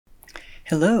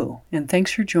Hello, and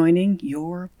thanks for joining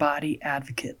Your Body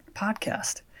Advocate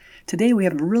podcast. Today we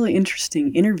have a really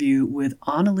interesting interview with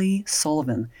Annalie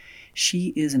Sullivan.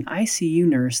 She is an ICU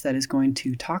nurse that is going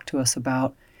to talk to us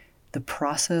about the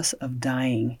process of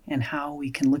dying and how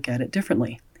we can look at it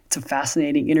differently. It's a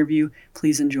fascinating interview.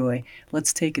 Please enjoy.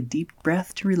 Let's take a deep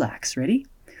breath to relax. Ready?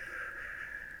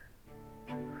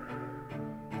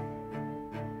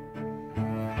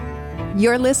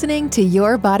 You're listening to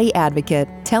Your Body Advocate,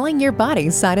 telling your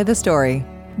body's side of the story.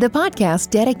 The podcast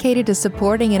dedicated to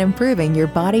supporting and improving your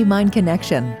body-mind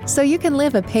connection so you can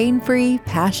live a pain-free,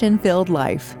 passion-filled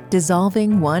life,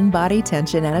 dissolving one body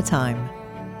tension at a time.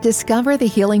 Discover the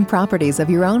healing properties of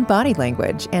your own body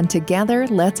language, and together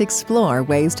let's explore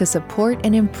ways to support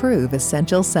and improve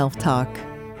essential self-talk.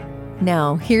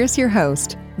 Now, here's your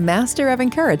host, Master of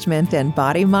Encouragement and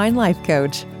Body-Mind Life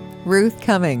Coach, Ruth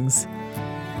Cummings.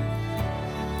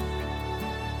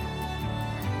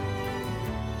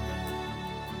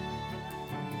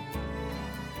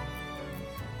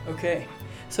 Okay,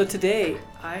 so today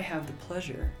I have the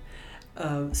pleasure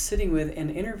of sitting with and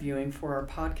interviewing for our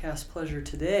podcast Pleasure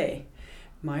Today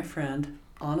my friend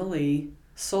Annalie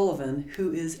Sullivan,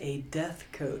 who is a death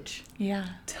coach. Yeah.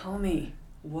 Tell me,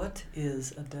 what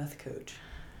is a death coach?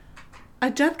 A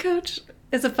death coach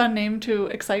is a fun name to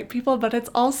excite people, but it's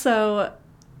also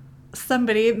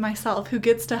somebody, myself, who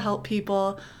gets to help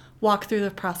people walk through the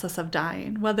process of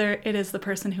dying, whether it is the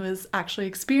person who is actually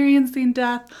experiencing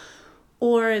death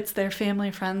or it's their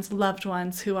family, friends, loved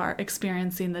ones who are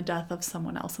experiencing the death of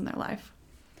someone else in their life.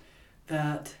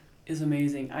 That is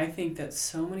amazing. I think that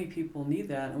so many people need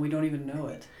that and we don't even know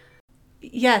it.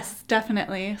 Yes,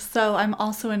 definitely. So I'm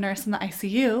also a nurse in the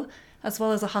ICU as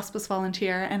well as a hospice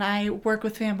volunteer, and I work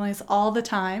with families all the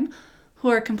time who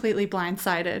are completely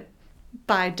blindsided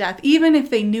by death. Even if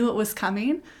they knew it was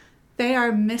coming, they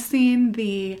are missing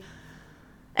the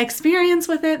experience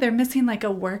with it. They're missing like a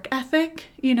work ethic,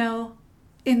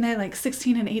 In the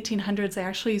 16 and 1800s, they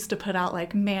actually used to put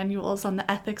out manuals on the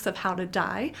ethics of how to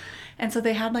die. And so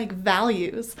they had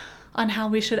values on how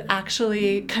we should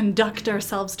actually conduct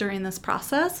ourselves during this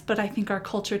process. But I think our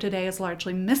culture today is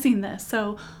largely missing this.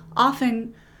 So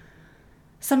often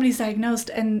somebody's diagnosed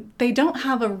and they don't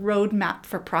have a roadmap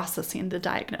for processing the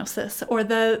diagnosis, or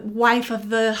the wife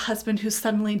of the husband who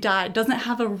suddenly died doesn't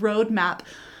have a roadmap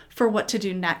for what to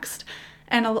do next.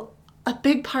 And a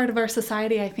big part of our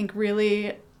society, I think,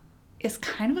 really is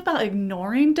kind of about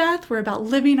ignoring death. We're about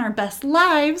living our best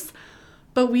lives,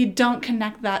 but we don't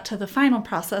connect that to the final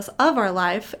process of our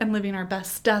life and living our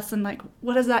best deaths. And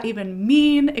what does that even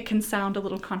mean? It can sound a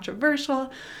little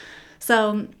controversial.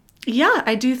 So yeah,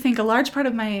 I do think a large part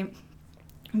of my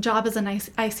job as an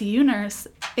ICU nurse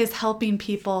is helping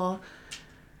people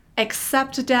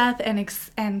accept death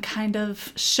and kind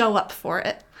of show up for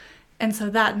it. And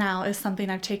so that now is something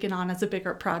I've taken on as a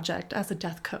bigger project as a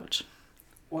death coach.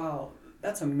 Wow,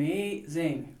 that's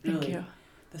amazing. Really. Thank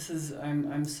you.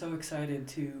 I'm so excited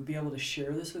to be able to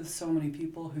share this with so many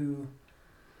people who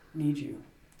need you.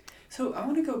 So I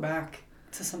want to go back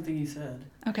to something you said.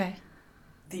 Okay.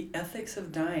 The ethics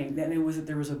of dying. There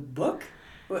was a book?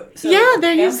 So yeah, a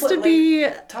there used to be.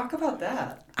 Talk about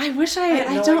that. I wish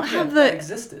I don't have that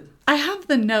existed. I have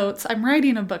the notes. I'm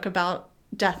writing a book about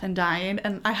death and dying,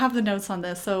 and I have the notes on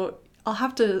this, so I'll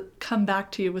have to come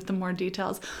back to you with the more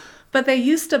details. But they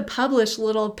used to publish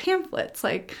little pamphlets,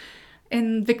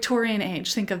 in Victorian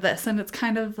age, think of this, and it's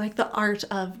kind of like the art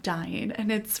of dying. And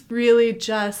it's really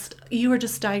just, you were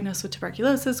just diagnosed with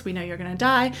tuberculosis, we know you're going to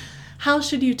die. How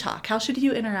should you talk? How should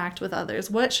you interact with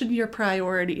others? What should your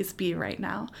priorities be right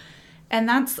now? And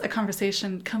that's a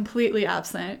conversation completely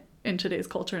absent in today's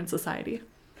culture and society.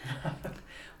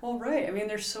 Well, right. I mean,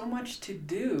 there's so much to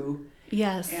do.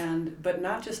 Yes. But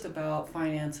not just about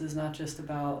finances, not just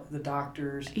about the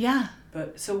doctors. Yeah.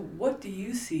 But so what do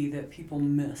you see that people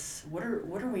miss? What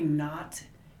are we not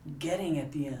getting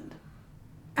at the end?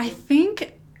 I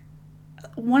think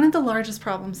one of the largest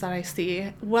problems that I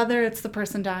see, whether it's the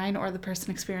person dying or the person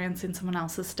experiencing someone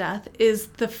else's death, is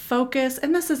the focus,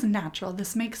 and this is natural,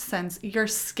 this makes sense. You're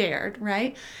scared,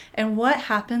 right? And what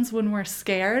happens when we're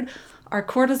scared? Our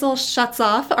cortisol shuts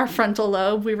off our frontal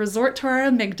lobe. We resort to our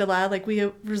amygdala, we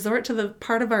resort to the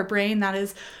part of our brain that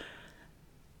is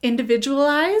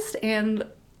individualized and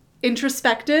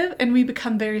introspective, and we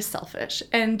become very selfish.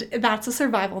 And that's a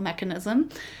survival mechanism.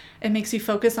 It makes you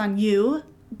focus on you,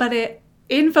 but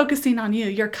in focusing on you,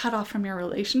 you're cut off from your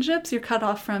relationships, you're cut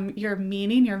off from your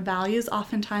meaning, your values.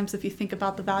 Oftentimes, if you think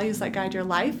about the values that guide your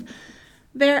life,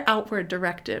 they're outward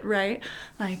directed, right?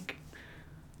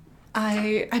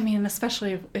 I mean,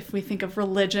 especially if we think of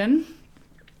religion,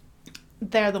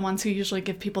 they're the ones who usually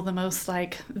give people the most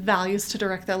like values to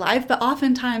direct their life, but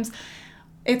oftentimes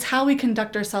it's how we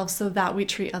conduct ourselves so that we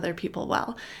treat other people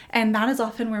well. And that is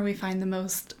often where we find the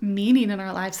most meaning in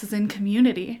our lives, is in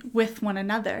community with one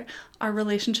another. Our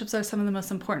relationships are some of the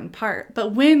most important part.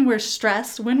 But when we're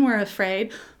stressed, when we're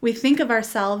afraid, we think of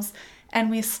ourselves and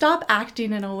we stop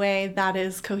acting in a way that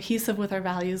is cohesive with our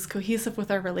values, cohesive with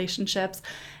our relationships,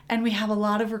 and we have a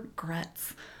lot of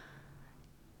regrets.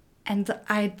 And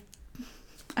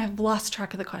I've lost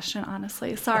track of the question,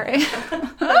 honestly. Sorry.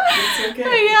 It's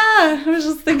okay. Yeah, I was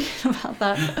just thinking about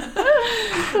that.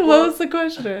 What was the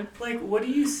question? Like, what do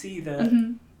you see that,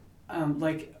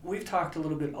 like, we've talked a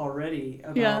little bit already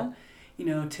about, you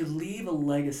know, to leave a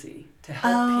legacy, to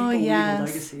help people leave a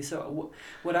legacy. So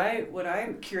what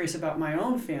I'm curious about my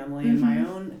own family and my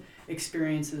own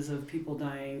experiences of people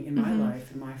dying in my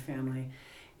life and my family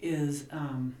is,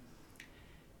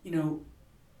 you know,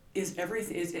 is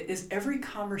every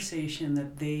conversation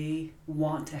that they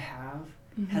want to have,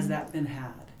 has that been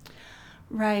had?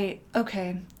 Right.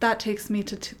 Okay. That takes me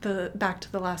to back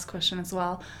to the last question as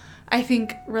well. I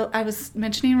think I was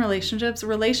mentioning relationships.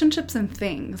 Relationships and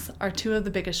things are two of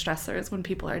the biggest stressors when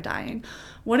people are dying.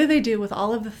 What do they do with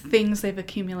all of the things they've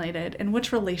accumulated, and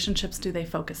which relationships do they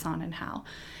focus on and how?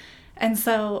 And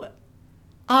so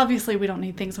obviously, we don't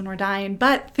need things when we're dying,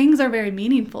 but things are very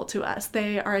meaningful to us.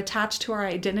 They are attached to our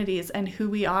identities and who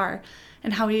we are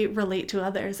and how we relate to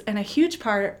others. And a huge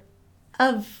part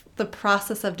of the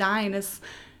process of dying is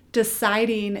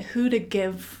deciding who to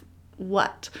give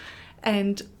what.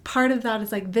 And part of that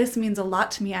is like, this means a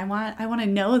lot to me. I want to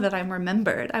know that I'm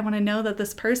remembered. I want to know that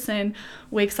this person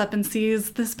wakes up and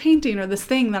sees this painting or this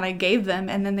thing that I gave them,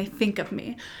 and then they think of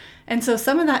me. And so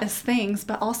some of that is things,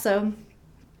 but also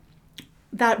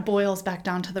that boils back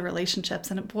down to the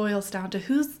relationships, and it boils down to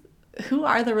who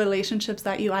are the relationships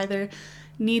that you either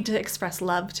need to express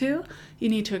love to, you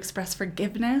need to express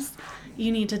forgiveness,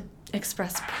 you need to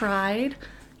express pride,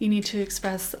 you need to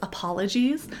express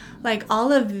apologies. Like,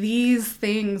 all of these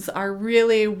things are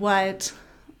really what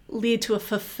lead to a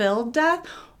fulfilled death,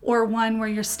 or one where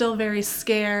you're still very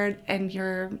scared and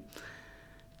you're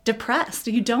depressed.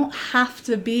 You don't have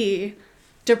to be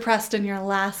depressed in your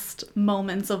last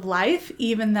moments of life,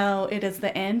 even though it is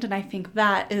the end. And I think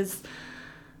that is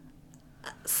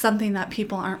something that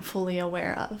people aren't fully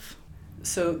aware of.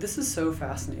 So this is so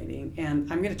fascinating,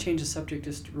 and I'm going to change the subject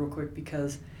just real quick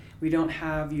because we don't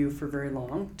have you for very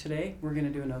long today. We're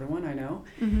going to do another one, I know.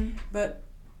 But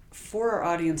for our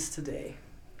audience today,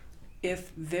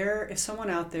 if someone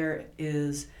out there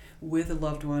is with a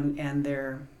loved one and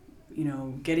they're, you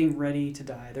know, getting ready to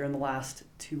die, they're in the last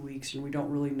 2 weeks and we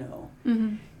don't really know,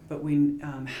 but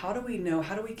how do we know,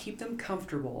 how do we keep them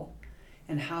comfortable,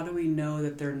 and how do we know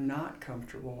that they're not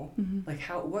comfortable? Like,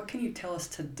 what can you tell us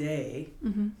today,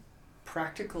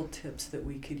 practical tips that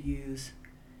we could use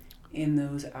in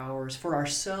those hours for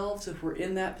ourselves if we're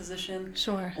in that position?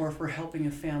 Sure. Or if we're helping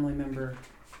a family member,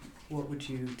 what would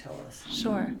you tell us?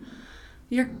 Sure.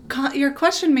 Your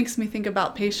question makes me think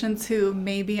about patients who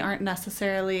maybe aren't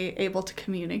necessarily able to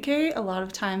communicate. A lot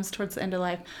of times towards the end of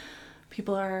life,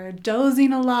 people are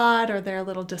dozing a lot, or they're a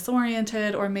little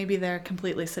disoriented, or maybe they're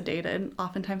completely sedated.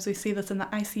 Oftentimes we see this in the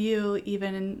ICU,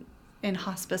 even in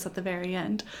hospice at the very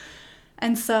end.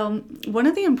 And so one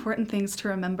of the important things to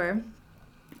remember,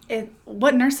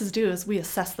 what nurses do is we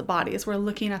assess the bodies. We're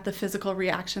looking at the physical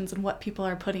reactions and what people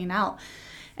are putting out.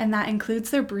 And that includes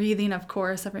their breathing, of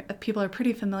course. People are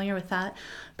pretty familiar with that.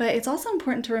 But it's also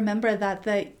important to remember that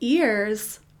the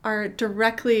ears are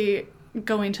directly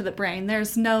going to the brain.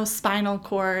 There's no spinal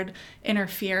cord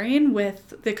interfering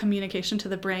with the communication to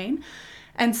the brain.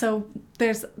 And so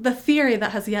there's the theory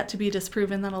that has yet to be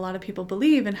disproven that a lot of people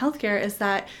believe in healthcare is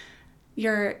that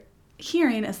your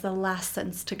hearing is the last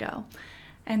sense to go.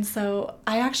 And so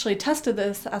I actually tested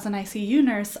this as an ICU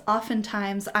nurse.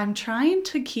 Oftentimes I'm trying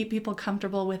to keep people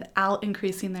comfortable without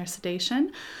increasing their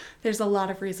sedation. There's a lot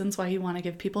of reasons why you want to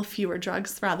give people fewer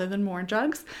drugs rather than more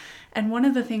drugs. And one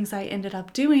of the things I ended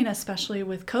up doing, especially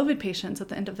with COVID patients at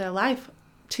the end of their life,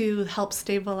 to help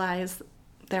stabilize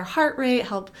their heart rate,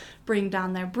 help bring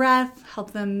down their breath,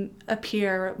 help them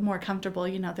appear more comfortable.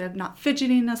 You know, they're not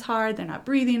fidgeting as hard, they're not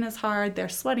breathing as hard, they're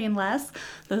sweating less.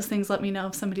 Those things let me know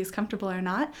if somebody's comfortable or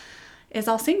not, is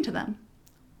I'll sing to them.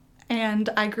 And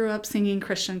I grew up singing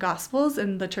Christian gospels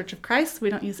in the Church of Christ. We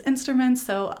don't use instruments,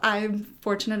 so I'm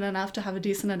fortunate enough to have a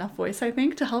decent enough voice, I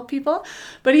think, to help people.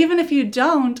 But even if you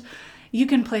don't, you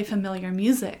can play familiar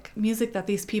music that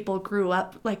these people grew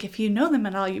up, like if you know them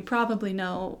at all, you probably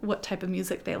know what type of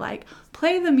music they like.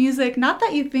 Play the music, not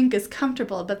that you think is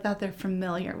comfortable, but that they're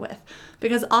familiar with.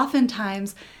 Because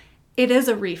oftentimes it is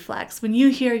a reflex. When you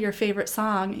hear your favorite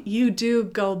song, you do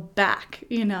go back,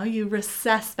 you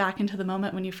recess back into the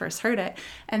moment when you first heard it.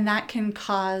 And that can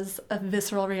cause a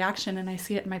visceral reaction. And I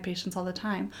see it in my patients all the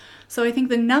time. So I think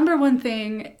the number one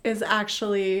thing is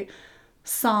actually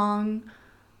song.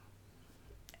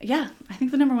 Yeah, I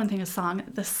think the number one thing is song.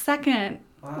 The second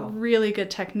really good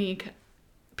technique,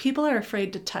 people are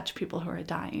afraid to touch people who are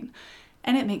dying.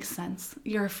 And it makes sense.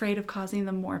 You're afraid of causing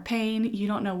them more pain. You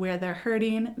don't know where they're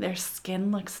hurting. Their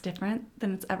skin looks different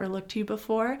than it's ever looked to you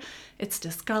before. It's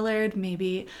discolored.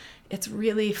 Maybe it's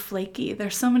really flaky.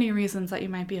 There's so many reasons that you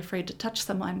might be afraid to touch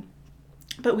someone.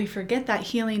 But we forget that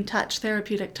healing touch,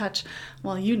 therapeutic touch,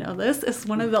 well, you know this, is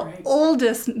one of the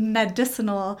oldest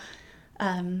medicinal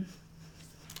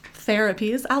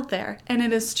therapies out there. And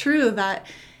it is true that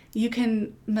you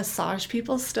can massage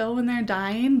people still when they're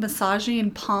dying.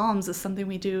 Massaging palms is something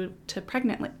we do to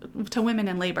women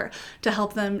in labor to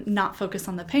help them not focus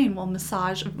on the pain. We'll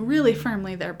massage really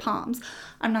firmly their palms.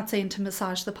 I'm not saying to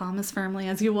massage the palm as firmly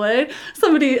as you would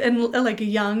somebody like a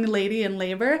young lady in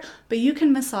labor, but you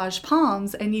can massage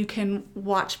palms and you can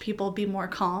watch people be more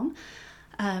calm.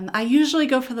 I usually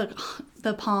go for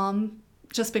the palm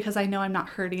just because I know I'm not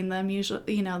hurting them.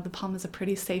 Usually, the palm is a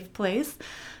pretty safe place.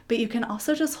 But you can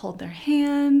also just hold their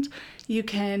hand. You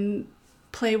can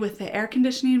play with the air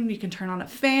conditioning. You can turn on a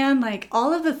fan. Like,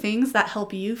 all of the things that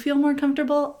help you feel more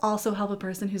comfortable also help a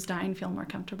person who's dying feel more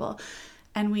comfortable.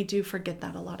 And we do forget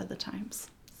that a lot of the times.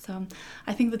 So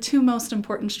I think the two most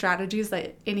important strategies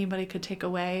that anybody could take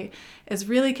away is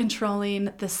really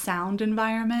controlling the sound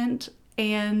environment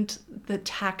and the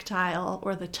tactile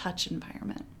or the touch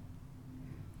environment.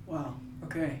 Wow.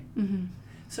 Okay. Mm-hmm.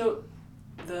 So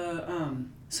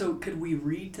so could we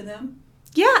read to them?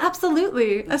 Yeah,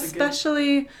 absolutely.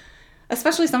 Especially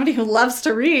somebody who loves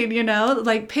to read,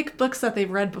 like pick books that they've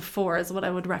read before is what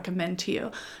I would recommend to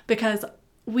you, because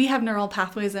we have neural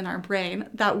pathways in our brain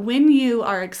that when you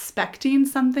are expecting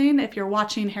something, if you're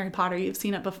watching Harry Potter, you've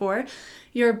seen it before,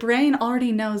 your brain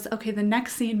already knows, okay, the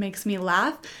next scene makes me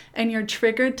laugh, and you're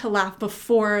triggered to laugh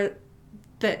before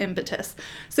the impetus.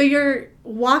 So you're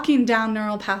walking down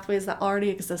neural pathways that already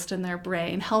exist in their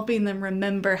brain, helping them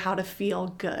remember how to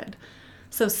feel good.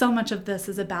 So much of this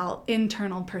is about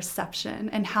internal perception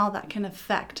and how that can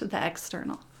affect the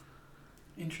external.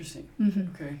 Interesting.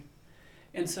 Mm-hmm. Okay.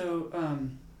 And so,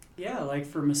 like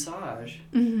for massage,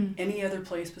 mm-hmm. any other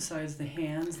place besides the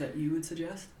hands that you would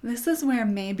suggest? This is where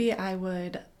maybe I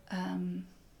would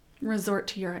resort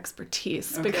to your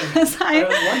expertise, okay. because I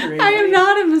am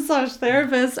not a massage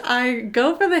therapist. I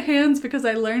go for the hands because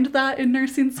I learned that in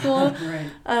nursing school. Right.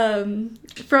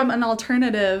 From an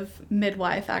alternative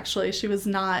midwife, actually. She was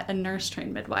not a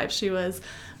nurse-trained midwife. She was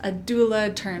a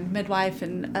doula turned midwife,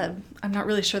 and I'm not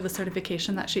really sure the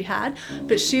certification that she had,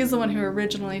 but she's the one who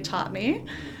originally taught me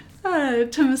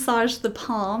to massage the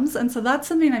palms, and so that's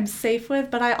something I'm safe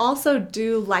with, but I also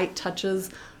do light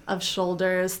touches of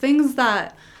shoulders, things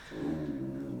that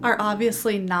are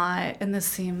obviously not, and this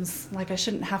seems like I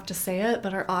shouldn't have to say it,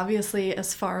 but are obviously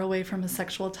as far away from a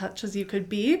sexual touch as you could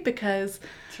be, because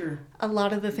sure. A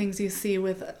lot of the things you see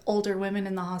with older women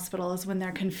in the hospital is when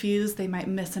they're confused, they might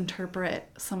misinterpret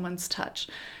someone's touch.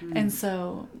 And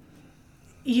so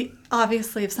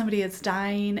obviously if somebody is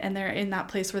dying and they're in that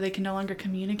place where they can no longer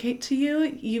communicate to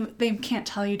you, they can't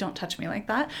tell you, don't touch me like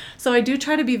that. So I do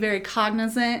try to be very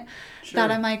cognizant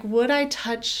that I'm like, would I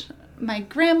touch my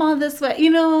grandma this way?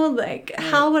 Right.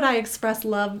 How would I express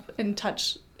love and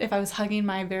touch if I was hugging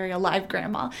my very alive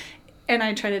grandma? And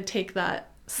I try to take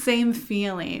that same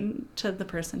feeling to the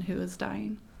person who is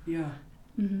dying. Yeah.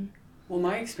 Mm-hmm. Well,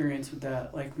 my experience with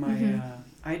that, like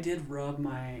I did rub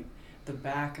the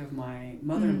back of my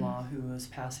mother-in-law who was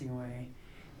passing away,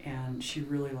 and she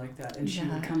really liked that, and she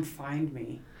would come find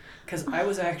me, because I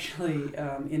was actually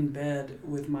in bed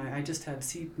with I just had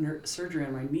surgery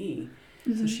on my knee,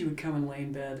 so she would come and lay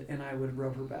in bed, and I would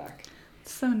rub her back.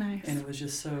 So nice. And it was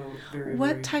just so very, What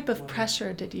very type of lovely.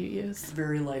 Pressure did you use?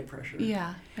 Very light pressure.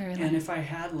 Yeah, very light. And if I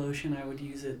had lotion, I would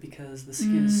use it because the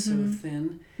skin is so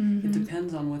thin. Mm-hmm. It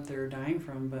depends on what they're dying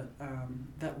from, but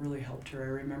that really helped her. I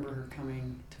remember her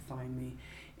coming to find me.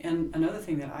 And another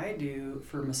thing that I do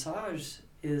for massage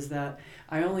is that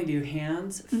I only do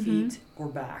hands, feet, or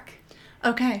back.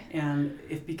 Okay. And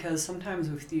because sometimes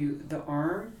with the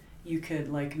arm, you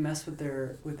could like mess with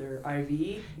their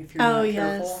IV if you're not careful.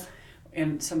 Yes.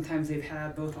 And sometimes they've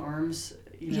had both arms,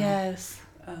 Yes.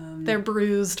 They're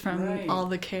bruised from all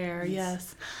the care.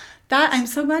 Yes. I'm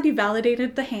so glad you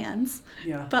validated the hands.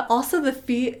 Yeah. But also the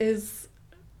feet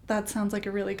that sounds like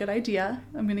a really good idea.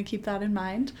 I'm going to keep that in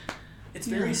mind. It's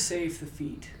very safe, the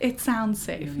feet. It sounds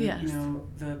safe, yes.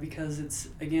 Because it's,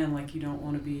 again, like, you don't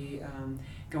want to be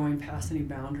going past any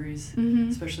boundaries,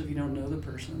 especially if you don't know the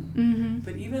person.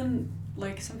 But even,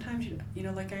 like, sometimes,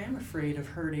 like, I am afraid of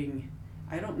hurting.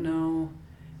 I don't know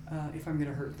if I'm going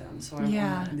to hurt them. So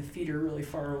and the feet are really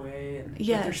far away, but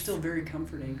they're still very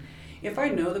comforting. If I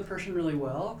know the person really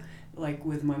well, like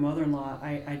with my mother-in-law,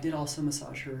 I did also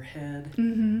massage her head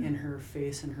and her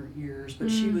face and her ears, but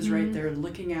she was right there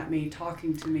looking at me,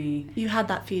 talking to me. You had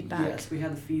that feedback. Yes, we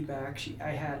had the feedback.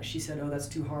 She said, "Oh, that's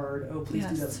too hard. Oh, please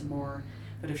do that some more."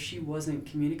 But if she wasn't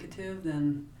communicative,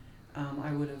 then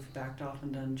I would have backed off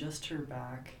and done just her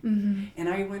back. And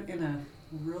I went in a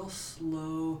real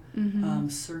slow,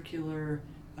 circular,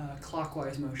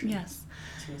 clockwise motion. Yes.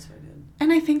 So that's what I did.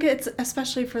 And I think it's,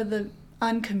 especially for the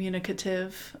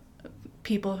uncommunicative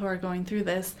people who are going through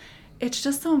this, it's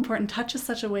just so important. Touch is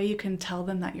such a way you can tell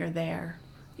them that you're there.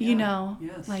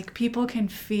 Yes. Like, people can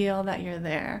feel that you're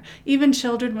there. Even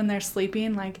children, when they're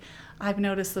sleeping, like, I've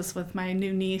noticed this with my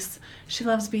new niece. She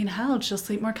loves being held. She'll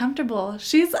sleep more comfortable.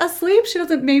 She's asleep. She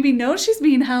doesn't maybe know she's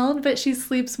being held, but she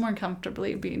sleeps more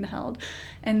comfortably being held.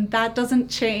 And that doesn't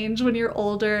change when you're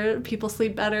older. People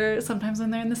sleep better sometimes when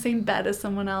they're in the same bed as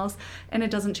someone else. And it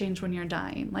doesn't change when you're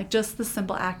dying. Like, just the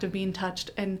simple act of being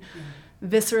touched and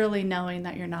viscerally knowing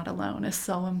that you're not alone is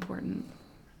so important.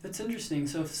 That's interesting.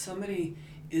 So if somebody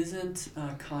isn't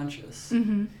conscious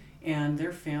and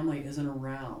their family isn't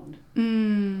around,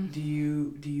 do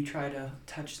you try to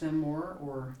touch them more,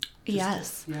 or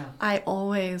yes? I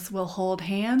always will hold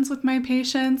hands with my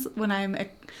patients when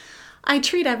I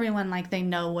treat everyone like they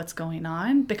know what's going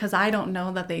on, because I don't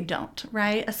know that they don't,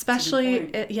 right? Especially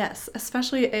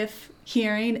if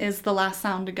hearing is the last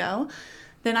sound to go,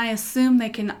 then I assume they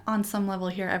can on some level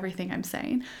hear everything I'm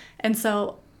saying. And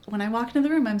so when I walk into the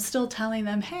room, I'm still telling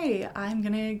them, hey, I'm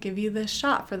going to give you this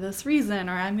shot for this reason,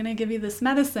 or I'm going to give you this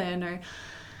medicine, or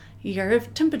your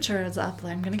temperature is up,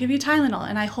 I'm going to give you Tylenol.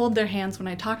 And I hold their hands when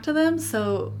I talk to them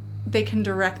so they can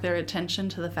direct their attention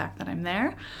to the fact that I'm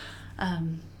there.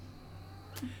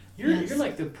 You're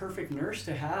like the perfect nurse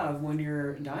to have when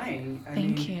you're dying.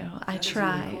 Thank you. I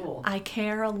try. Really cool. I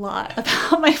care a lot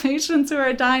about my patients who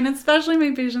are dying, especially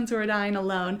my patients who are dying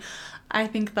alone. I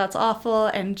think that's awful.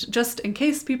 And just in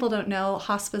case people don't know,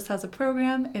 hospice has a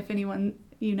program. If anyone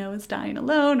is dying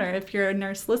alone, or if you're a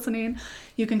nurse listening,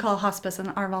 you can call hospice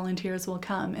and our volunteers will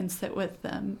come and sit with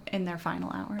them in their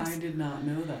final hours. I did not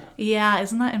know that. Yeah,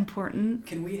 isn't that important?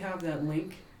 Can we have that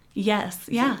link? Yes,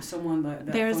 Someone that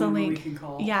there's phone a link. We can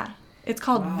call? Yeah. It's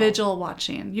called Vigil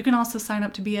Watching. You can also sign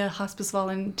up to be a hospice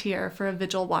volunteer for a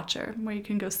Vigil Watcher, where you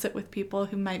can go sit with people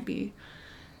who might be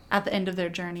at the end of their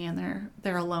journey and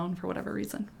they're alone for whatever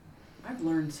reason. I've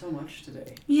learned so much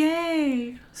today.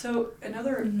 Yay! So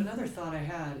another thought I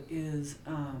had is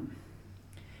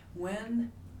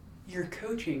when you're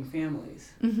coaching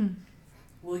families,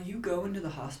 will you go into the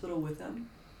hospital with them?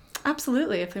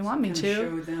 Absolutely, if they want me to.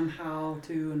 Show them how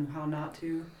to and how not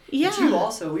to. Yeah. But you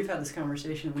also, we've had this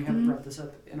conversation, we haven't brought this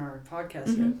up in our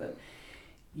podcast yet, but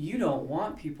you don't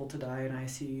want people to die in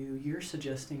ICU. You're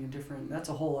suggesting that's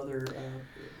a whole other...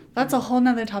 that's a whole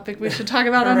nother topic we should talk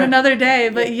about on another day.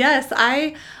 But yes,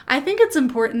 I think it's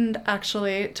important,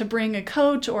 actually, to bring a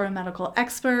coach or a medical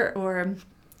expert or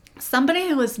somebody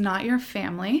who is not your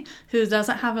family, who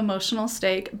doesn't have emotional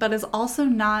stake, but is also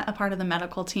not a part of the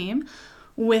medical team,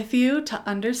 with you to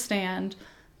understand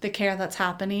the care that's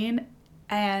happening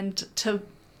and to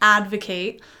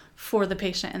advocate for the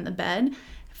patient in the bed,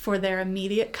 for their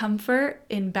immediate comfort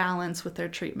in balance with their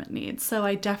treatment needs. So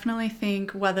I definitely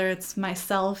think, whether it's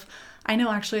myself, I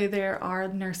know actually there are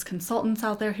nurse consultants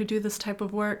out there who do this type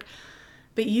of work,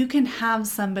 but you can have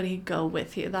somebody go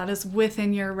with you. That is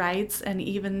within your rights. And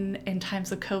even in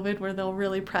times of COVID where they'll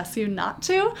really press you not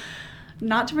to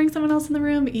bring someone else in the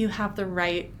room, you have the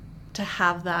right to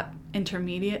have that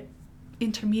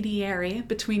intermediary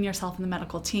between yourself and the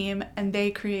medical team, and they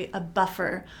create a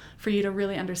buffer for you to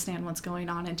really understand what's going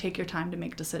on and take your time to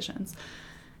make decisions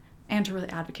and to really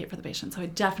advocate for the patient. So I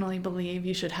definitely believe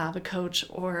you should have a coach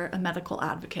or a medical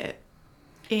advocate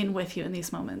in with you in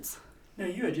these moments. Now,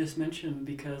 you had just mentioned,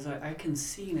 because I can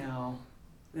see now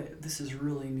that this is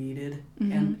really needed.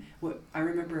 And what I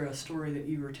remember, a story that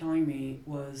you were telling me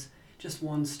was just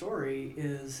one story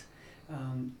is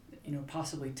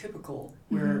possibly typical,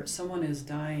 where someone is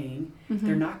dying,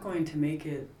 they're not going to make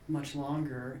it much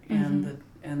longer, and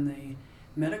the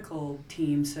medical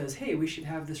team says, hey, we should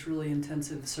have this really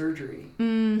intensive surgery.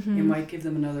 It might give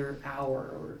them another hour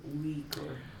or week,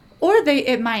 or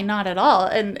it might not at all,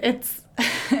 and it's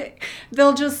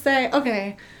they'll just say,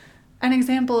 okay, an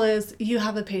example is, you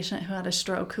have a patient who had a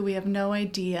stroke who we have no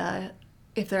idea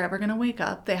if they're ever going to wake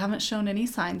up. They haven't shown any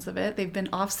signs of it. They've been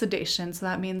off sedation, so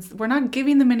that means we're not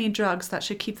giving them any drugs that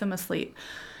should keep them asleep.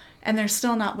 And they're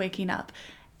still not waking up.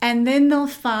 And then they'll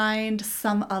find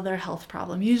some other health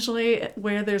problem. Usually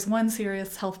where there's one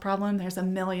serious health problem, there's a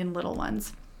million little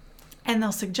ones. And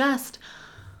they'll suggest,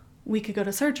 we could go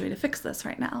to surgery to fix this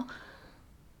right now.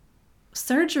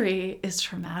 Surgery is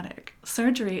traumatic.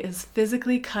 Surgery is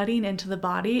physically cutting into the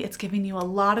body. It's giving you a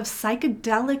lot of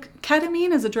psychedelic.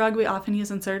 Ketamine is a drug we often use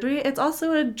in surgery. It's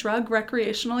also a drug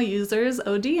recreational users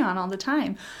OD on all the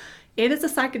time. It is a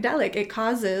psychedelic. It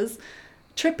causes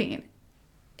tripping.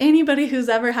 Anybody who's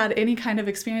ever had any kind of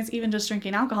experience, even just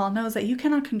drinking alcohol, knows that you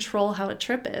cannot control how a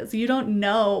trip is. You don't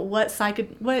know what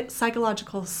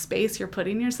psychological space you're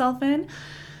putting yourself in.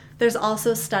 There's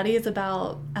also studies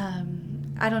about,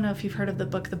 I don't know if you've heard of the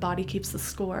book, The Body Keeps the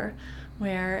Score,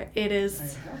 where it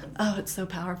is, it's so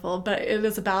powerful, but it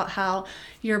is about how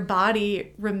your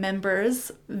body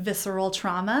remembers visceral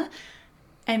trauma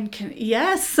and can,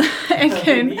 yes, and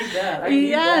can, need that. I need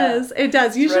yes, that. It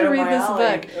does. You It's should right up read my this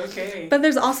alley. book. Okay. But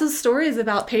there's also stories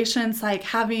about patients like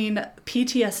having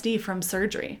PTSD from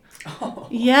surgery. Oh.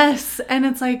 Yes, and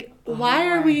it's like, why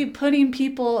are my. we putting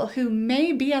people who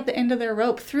may be at the end of their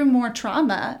rope through more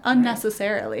trauma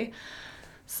unnecessarily?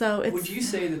 So it's, Would you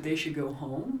say that they should go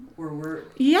home, or where?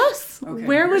 yes. Okay,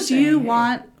 Where you're would saying, you hey.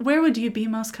 want? Where would you be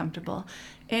most comfortable?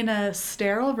 In a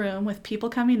sterile room with people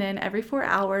coming in every 4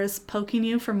 hours, poking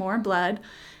you for more blood,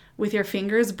 with your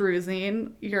fingers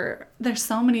bruising. There's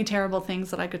so many terrible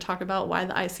things that I could talk about why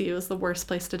the ICU is the worst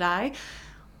place to die.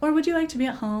 Or would you like to be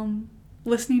at home,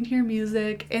 listening to your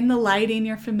music, in the lighting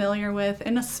you're familiar with,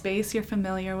 in a space you're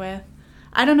familiar with?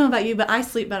 I don't know about you, but I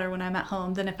sleep better when I'm at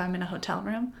home than if I'm in a hotel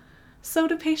room. So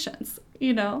do patients,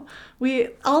 you know?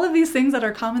 All of these things that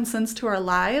are common sense to our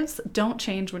lives don't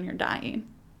change when you're dying.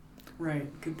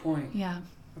 Right. Good point. Yeah.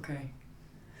 Okay.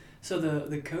 So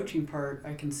the coaching part,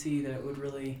 I can see that it would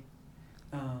really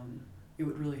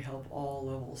help all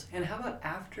levels. And how about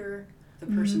after the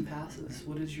person passes?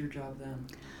 What is your job then?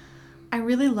 I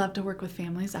really love to work with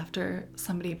families after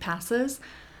somebody passes.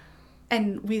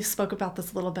 And we spoke about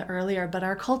this a little bit earlier, but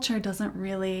our culture doesn't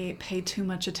really pay too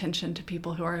much attention to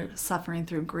people who are suffering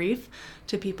through grief,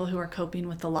 to people who are coping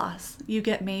with the loss. You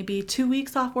get maybe 2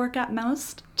 weeks off work at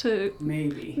most to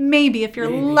maybe if you're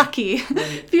lucky.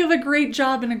 Right. If you have a great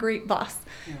job and a great boss,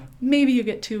 Yeah. maybe you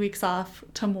get 2 weeks off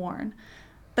to mourn.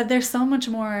 But there's so much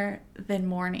more than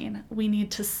mourning. We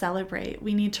need to celebrate.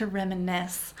 We need to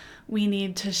reminisce. We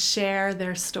need to share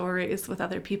their stories with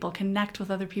other people, connect with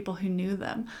other people who knew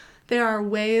them. There are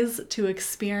ways to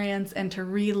experience and to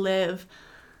relive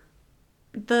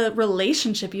the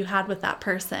relationship you had with that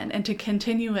person and to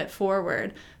continue it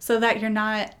forward so that you're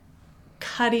not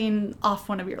cutting off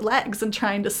one of your legs and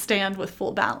trying to stand with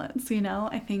full balance, you know?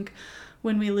 I think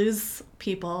when we lose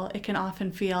people, it can often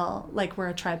feel like we're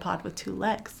a tripod with 2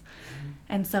 legs.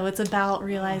 And so it's about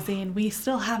realizing we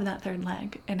still have that third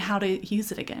leg and how to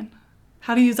use it again.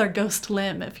 How to use our ghost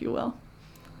limb, if you will.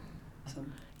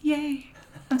 Awesome. Yay.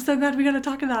 I'm so glad we got to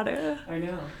talk about it. I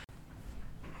know.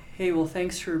 Hey, well,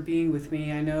 thanks for being with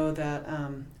me. I know that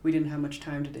we didn't have much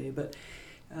time today, but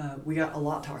we got a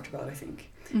lot talked about, I think,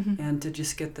 and to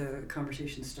just get the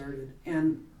conversation started.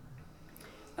 And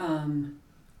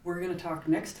we're going to talk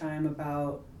next time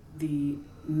about the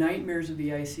nightmares of the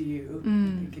ICU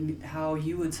and how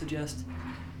you would suggest,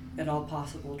 at all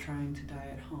possible, trying to die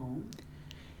at home.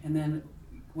 And then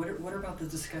what about the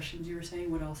discussions you were saying?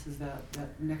 What else is that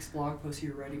next blog post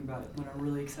you're writing about? What I'm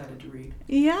really excited to read.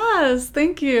 Yes,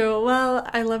 thank you. Well,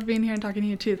 I love being here and talking to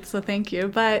you too, so thank you.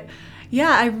 But yeah,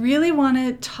 I really want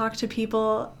to talk to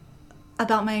people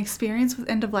about my experience with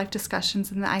end-of-life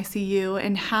discussions in the ICU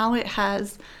and how it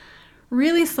has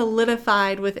really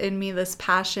solidified within me this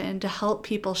passion to help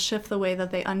people shift the way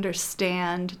that they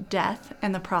understand death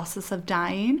and the process of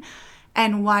dying,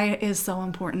 and why it is so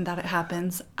important that it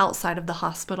happens outside of the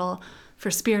hospital for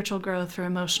spiritual growth, for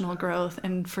emotional growth,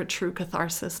 and for true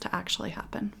catharsis to actually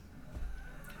happen.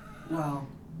 Wow.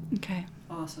 Okay.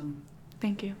 Awesome.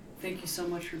 Thank you. Thank you so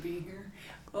much for being here.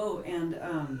 Oh, and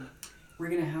we're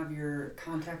going to have your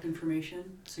contact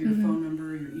information, so your phone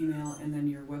number, your email, and then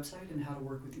your website and how to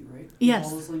work with you, right? Yes.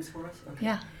 All those links for us? Okay.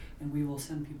 Yeah. And we will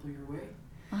send people your way.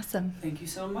 Awesome. Thank you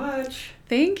so much.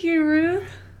 Thank you, Ruth.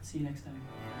 See you next time.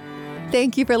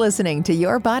 Thank you for listening to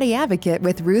Your Body Advocate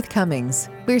with Ruth Cummings.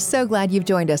 We're so glad you've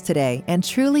joined us today and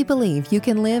truly believe you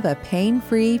can live a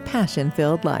pain-free,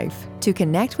 passion-filled life. To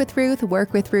connect with Ruth,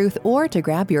 work with Ruth, or to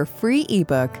grab your free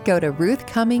ebook, go to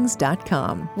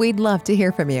ruthcummings.com. We'd love to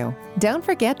hear from you. Don't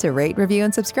forget to rate, review,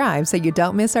 and subscribe so you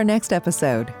don't miss our next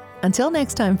episode. Until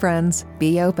next time, friends,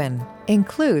 be open,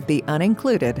 Include the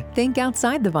unincluded, think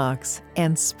outside the box,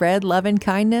 and spread love and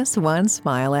kindness one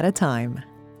smile at a time.